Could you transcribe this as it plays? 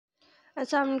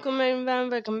Assalamualaikum everyone,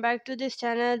 welcome back to this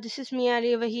channel. This is me Ali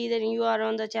Wahid and you are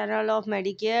on the channel of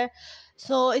Medicare.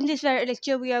 So in this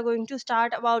lecture we are going to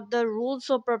start about the rules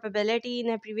of probability. In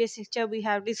a previous lecture we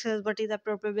have discussed what is the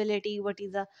probability, what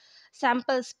is the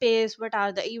sample space, what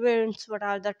are the events, what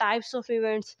are the types of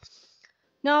events.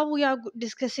 Now we are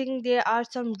discussing there are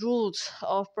some rules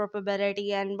of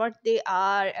probability and what they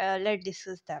are. Let's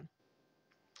discuss them.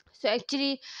 So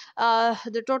actually,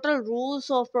 the total rules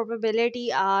of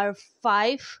probability are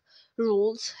five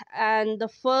rules, and the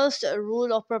first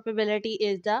rule of probability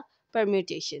is the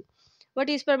permutation. What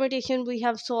is permutation? We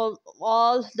have solved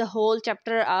all the whole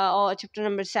chapter or chapter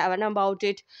number 7 about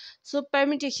it. So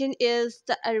permutation is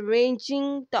the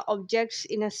arranging the objects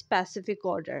in a specific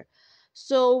order.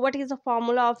 So what is the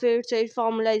formula of it? So its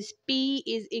formula is P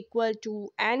is equal to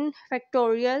n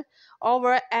factorial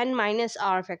over n minus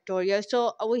r factorial.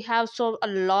 So we have solved a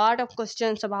lot of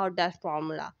questions about that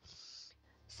formula.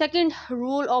 Second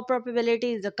rule of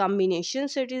probability is the combination.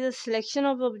 So it is a selection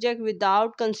of object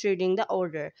without considering the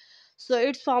order. So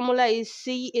its formula is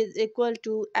C is equal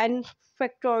to n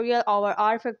factorial over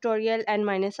r factorial n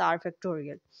minus r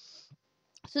factorial.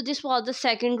 So this was the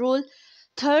second rule.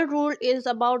 Third rule is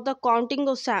about the counting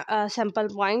of sample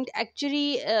point.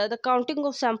 Actually, the counting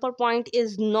of sample point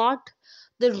is not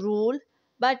the rule,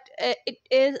 but it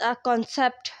is a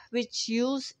concept which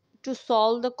used to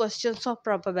solve the questions of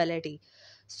probability.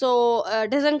 So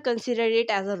doesn't consider it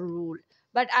as a rule,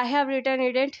 but I have written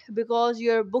it because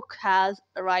your book has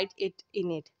write it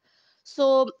in it.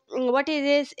 So what it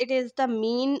is, it is the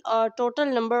mean total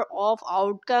number of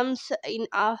outcomes in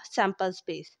a sample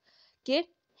space. Okay,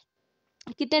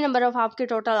 कितने number of आपके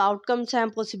total outcomes हैं,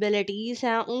 possibilities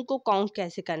हैं, उनको count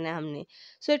कैसे करना है हमने.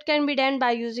 So it can be done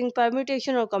by using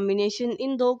permutation और कॉम्बिनेशन.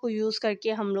 इन दो को यूज़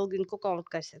करके हम लोग इनको काउंट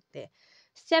कर सकते हैं.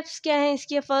 स्टेप्स क्या हैं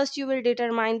इसके? First you will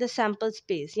determine the sample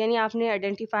space, यानी आपने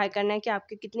आइडेंटिफाई करना है कि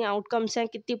आपके कितने आउटकम्स हैं,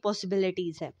 कितनी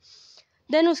पॉसिबिलिटीज़ हैं.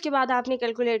 देन उसके बाद आपने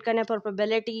कैलकुलेट करना है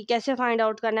प्रोबेबिलिटी. कैसे फाइंड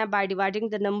आउट करना है? By dividing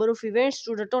the number of events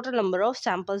to the total number of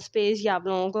sample space. ये आप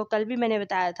लोगों को कल भी मैंने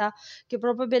बताया था कि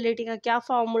प्रोबेबिलिटी का क्या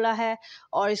फार्मूला है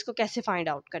और इसको कैसे फाइंड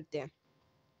आउट करते हैं.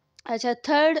 अच्छा,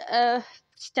 थर्ड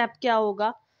स्टेप क्या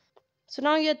होगा? So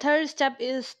now your third step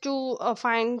is to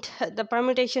find the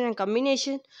permutation and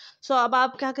combination. So अब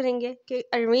आप क्या करेंगे कि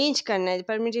अरेंज करना है.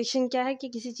 परम्यूटेशन क्या है कि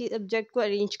किसी चीज़ ऑब्जेक्ट को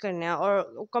अरेंज करना है,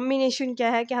 और कॉम्बिनेशन क्या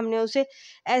है कि हमने उसे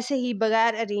ऐसे ही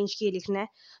बगैर अरेंज किए लिखना है.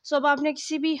 सो अब आपने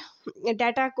किसी भी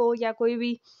डाटा को या कोई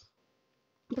भी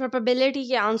प्रोबेबिलिटी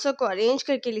के आंसर को अरेंज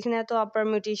करके लिखना है तो आप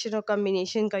परम्यूटेशन और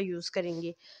कॉम्बिनेशन का यूज़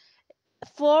करेंगे.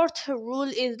 Fourth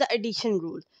rule is the addition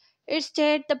rule. It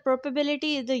states the probability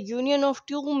is the union of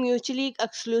two mutually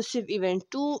exclusive events.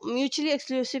 Two mutually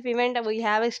exclusive events, we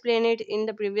have explained it in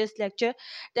the previous lecture,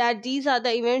 that these are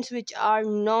the events which are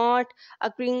not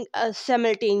occurring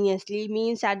simultaneously,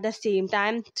 means at the same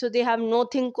time. So they have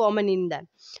nothing common in them.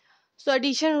 So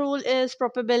addition rule is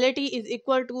probability is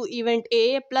equal to event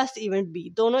A plus event B.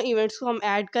 दोनों events को हम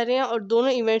add कर रहे हैं और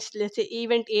दोनों events, जैसे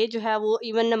event A जो है वो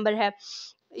even number है,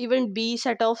 even be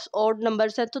set of odd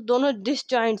numbers है, तो दोनों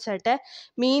डिसजॉइंट सेट है.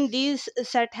 Mean this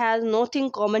set has nothing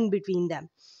common between them.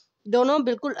 दोनों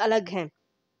बिल्कुल अलग हैं.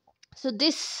 सो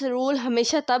दिस रूल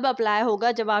हमेशा तब अप्लाई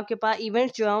होगा जब आपके पास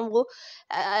इवेंट्स जो हैं वो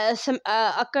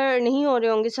अकर नहीं हो रहे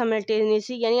होंगे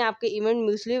साइमल्टेनियसली, यानी आपके इवेंट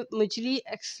म्यूचुअली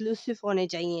एक्सक्लूसिव होने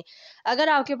चाहिए. अगर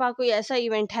आपके पास कोई ऐसा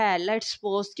इवेंट है, लेट्स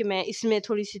सपोज कि मैं इसमें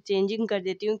थोड़ी सी चेंजिंग कर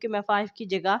देती हूँ कि मैं 5 की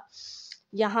जगह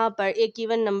यहाँ पर एक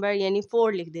इवन नंबर यानी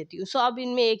 4 लिख देती हूँ. सो अब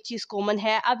इनमें एक चीज़ कॉमन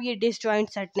है, अब ये डिसजॉइंट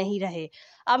सेट नहीं रहे,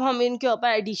 अब हम इनके ऊपर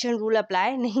एडिशन रूल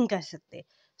अप्लाई नहीं कर सकते.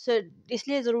 सो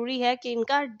इसलिए ज़रूरी है कि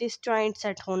इनका डिसजॉइंट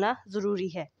सेट होना ज़रूरी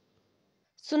है.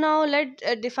 So now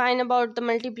let's define about the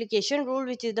multiplication rule,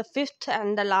 which is the fifth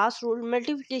and the last rule.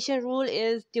 Multiplication rule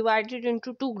is divided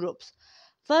into two groups.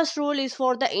 First rule is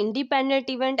for the independent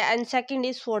event and second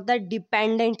is for the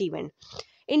dependent event.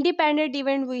 Independent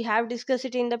event, we have discussed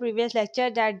it in the previous lecture,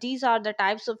 that these are the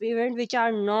types of event which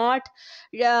are not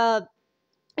uh,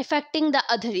 affecting the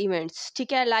other events.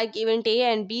 ठीक है, like event A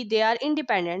and B, they are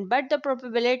independent, but the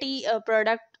probability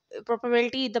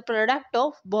is the product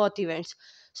of both events.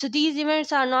 So these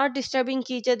events are not disturbing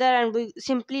each other and we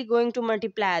simply going to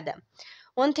multiply them.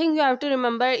 One thing you have to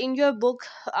remember, in your book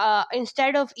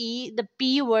instead of E the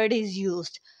P word is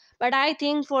used, but I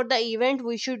think for the event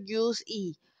we should use E.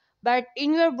 But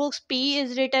in your books P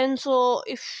is written, so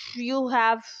if you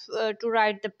have to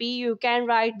write the P, you can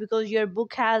write because your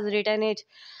book has written it.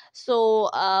 So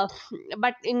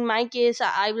but in my case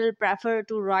I will prefer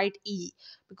to write E,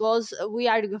 because we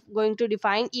are going to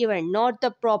define event, not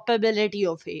the probability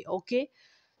of A. Okay,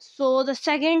 so the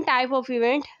second type of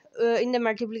event in the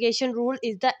multiplication rule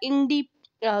is the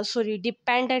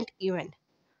dependent event.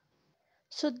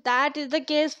 So that is the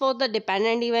case for the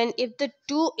dependent event if the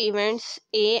two events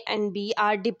A and B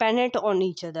are dependent on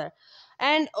each other.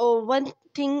 And one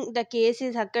thing the case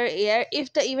is occur here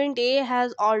if the event A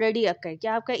has already occurred,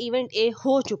 क्या आपका event A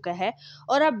हो चुका है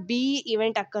और अब B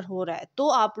event occur हो रहा है, तो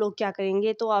आप लोग क्या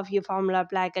करेंगे, तो आप ये फॉर्मूला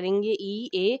अप्लाई करेंगे E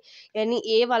A, यानी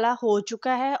A वाला हो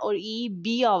चुका है और E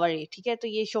B ओवर A, ठीक है, तो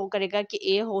ये शो करेगा कि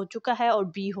A हो चुका है और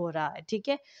B हो रहा है, ठीक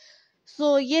है।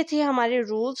 सो ये थे हमारे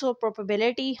रूल्स ऑफ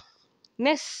प्रोबेबिलिटी।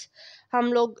 नेक्स्ट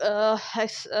हम लोग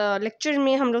लेक्चर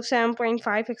में हम लोग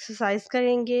 7.5 एक्सरसाइज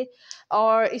करेंगे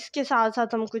और इसके साथ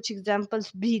साथ हम कुछ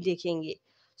एग्जांपल्स भी देखेंगे।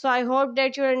 So I hope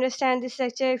that you understand this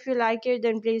lecture. If you like it,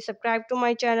 then please subscribe to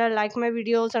my channel, like my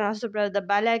videos, and also press the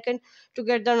bell icon to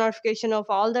get the notification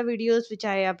of all the videos which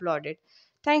I uploaded.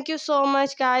 Thank you so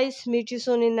much, guys. Meet you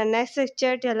soon in the next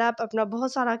lecture. Till आप अपना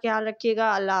बहुत सारा ख्याल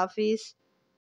रखिएगा। अल्लाह हाफिज़।